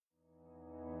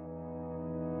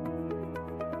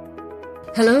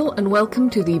Hello and welcome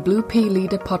to the Blue Pea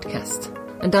Leader podcast.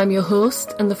 And I'm your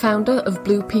host and the founder of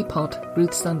Blue Pea Pod,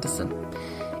 Ruth Sanderson.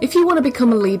 If you want to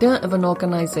become a leader of an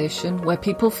organisation where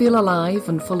people feel alive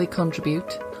and fully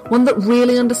contribute, one that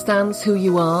really understands who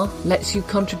you are, lets you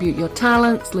contribute your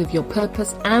talents, live your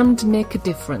purpose and make a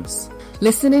difference,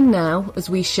 listen in now as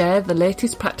we share the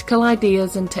latest practical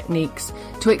ideas and techniques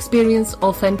to experience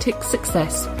authentic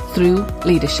success through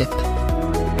leadership.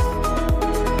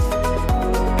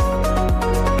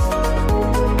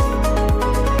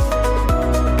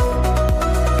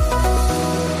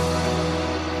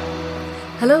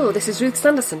 Hello, this is Ruth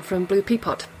Sanderson from Blue Pea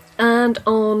Pod, and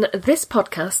on this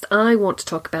podcast I want to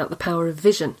talk about the power of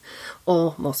vision,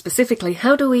 or more specifically,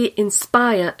 how do we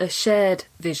inspire a shared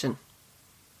vision?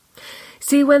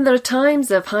 See, when there are times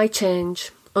of high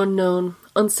change, unknown,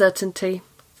 uncertainty,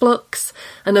 flux,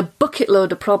 and a bucket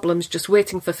load of problems just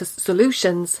waiting for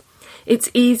solutions, it's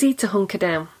easy to hunker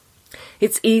down.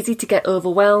 It's easy to get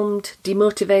overwhelmed,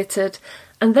 demotivated,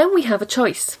 and then we have a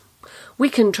choice. We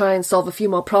can try and solve a few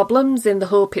more problems in the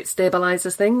hope it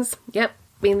stabilises things. Yep,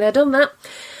 been there, done that.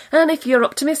 And if you're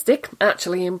optimistic,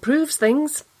 actually improves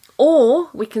things.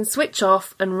 Or we can switch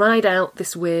off and ride out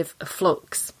this wave of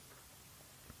flux.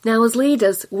 Now, as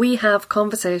leaders, we have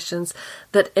conversations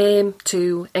that aim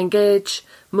to engage,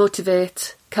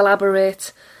 motivate,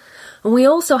 collaborate. And we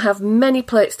also have many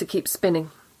plates to keep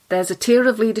spinning. There's a tier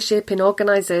of leadership in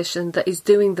organisation that is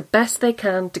doing the best they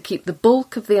can to keep the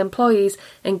bulk of the employees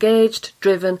engaged,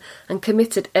 driven and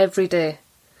committed every day.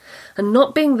 And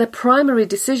not being the primary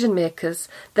decision makers,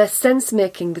 they're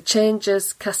sense-making the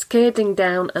changes, cascading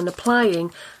down and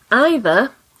applying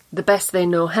either the best they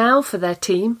know how for their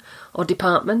team or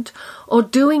department, or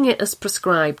doing it as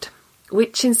prescribed,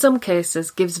 which in some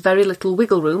cases gives very little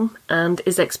wiggle room and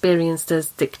is experienced as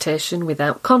dictation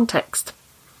without context.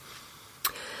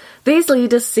 These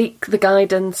leaders seek the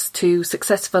guidance to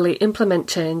successfully implement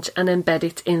change and embed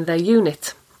it in their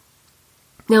unit.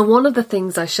 Now, one of the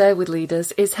things I share with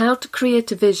leaders is how to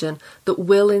create a vision that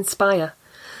will inspire,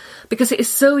 because it is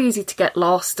so easy to get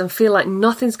lost and feel like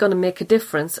nothing's going to make a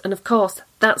difference, and of course,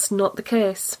 that's not the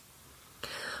case.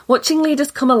 Watching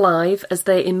leaders come alive as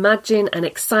they imagine an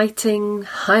exciting,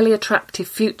 highly attractive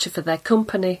future for their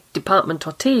company, department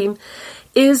or team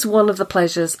is one of the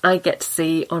pleasures I get to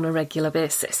see on a regular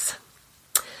basis.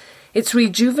 It's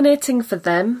rejuvenating for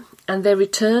them, and they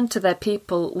return to their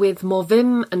people with more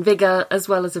vim and vigour, as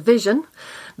well as a vision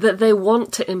that they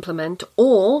want to implement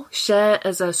or share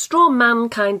as a straw man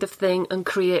kind of thing and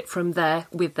create from there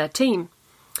with their team.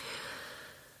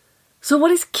 So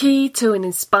what is key to an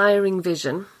inspiring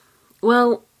vision?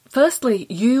 Well, firstly,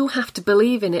 you have to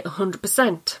believe in it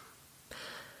 100%.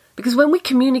 Because when we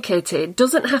communicate it, it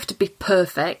doesn't have to be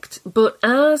perfect, but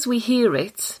as we hear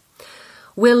it,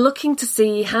 we're looking to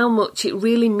see how much it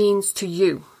really means to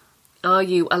you. Are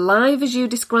you alive as you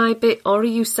describe it, or are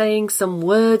you saying some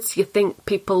words you think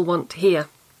people want to hear?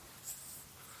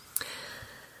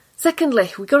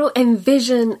 Secondly, we've got to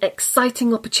envision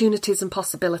exciting opportunities and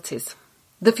possibilities.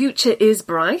 The future is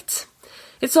bright.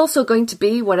 It's also going to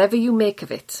be whatever you make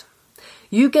of it.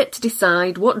 You get to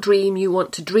decide what dream you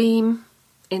want to dream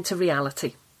into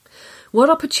reality. What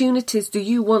opportunities do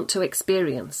you want to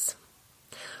experience?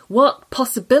 What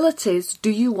possibilities do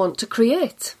you want to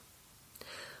create?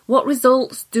 What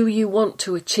results do you want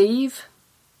to achieve?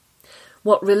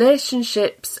 What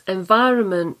relationships,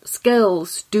 environment,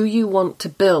 skills do you want to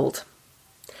build?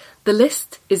 The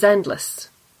list is endless,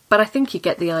 but I think you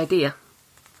get the idea.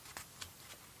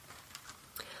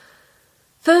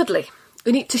 Thirdly,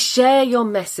 we need to share your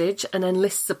message and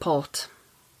enlist support.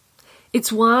 It's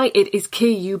why it is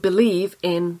key you believe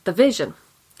in the vision.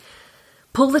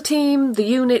 Pull the team, the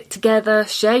unit together,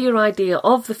 share your idea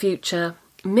of the future,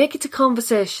 make it a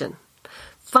conversation.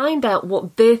 Find out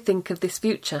what they think of this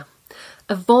future.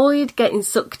 Avoid getting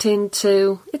sucked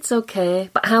into, it's okay,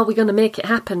 but how are we going to make it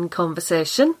happen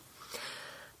conversation.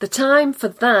 The time for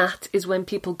that is when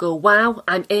people go, wow,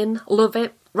 I'm in, love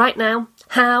it, right now,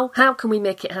 how can we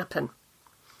make it happen?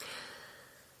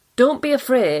 Don't be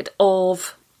afraid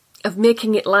of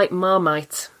making it like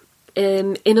Marmite.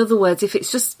 In other words, if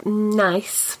it's just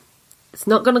nice, it's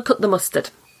not going to cut the mustard.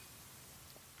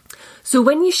 So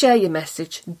when you share your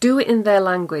message, do it in their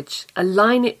language.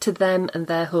 Align it to them and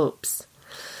their hopes.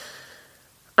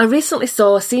 I recently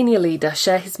saw a senior leader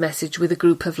share his message with a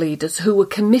group of leaders who were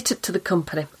committed to the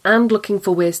company and looking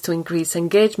for ways to increase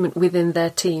engagement within their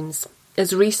teams,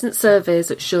 as recent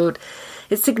surveys showed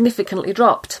it significantly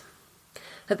dropped.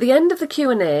 At the end of the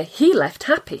Q&A, he left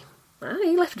happy.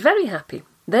 He left very happy.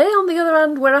 They, on the other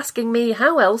hand, were asking me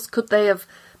how else could they have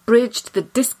bridged the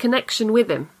disconnection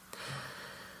with him.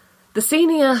 The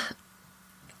senior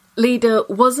leader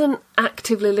wasn't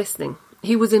actively listening.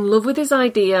 He was in love with his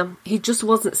idea. He just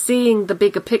wasn't seeing the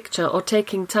bigger picture or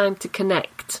taking time to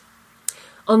connect.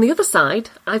 On the other side,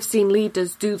 I've seen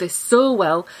leaders do this so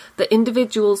well that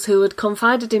individuals who had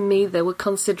confided in me they were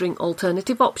considering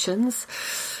alternative options,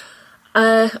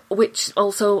 which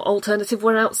also alternative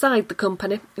were outside the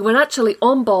company, were actually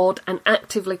on board and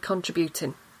actively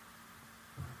contributing.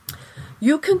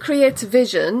 You can create a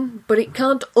vision, but it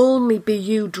can't only be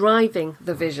you driving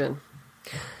the vision.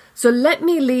 So let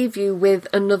me leave you with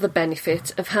another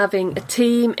benefit of having a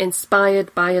team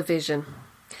inspired by a vision.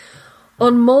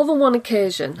 On more than one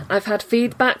occasion, I've had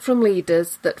feedback from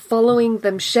leaders that following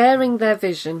them sharing their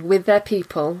vision with their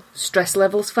people, stress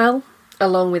levels fell,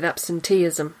 along with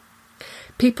absenteeism.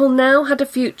 People now had a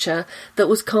future that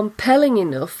was compelling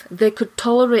enough they could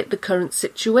tolerate the current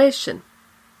situation.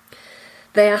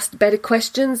 They asked better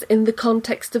questions in the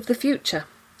context of the future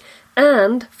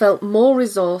and felt more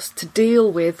resourced to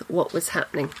deal with what was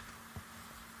happening.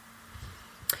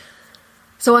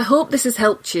 So I hope this has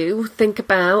helped you think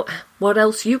about what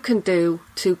else you can do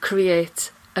to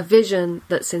create a vision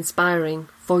that's inspiring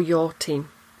for your team.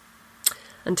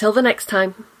 Until the next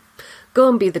time, go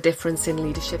and be the difference in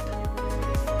leadership.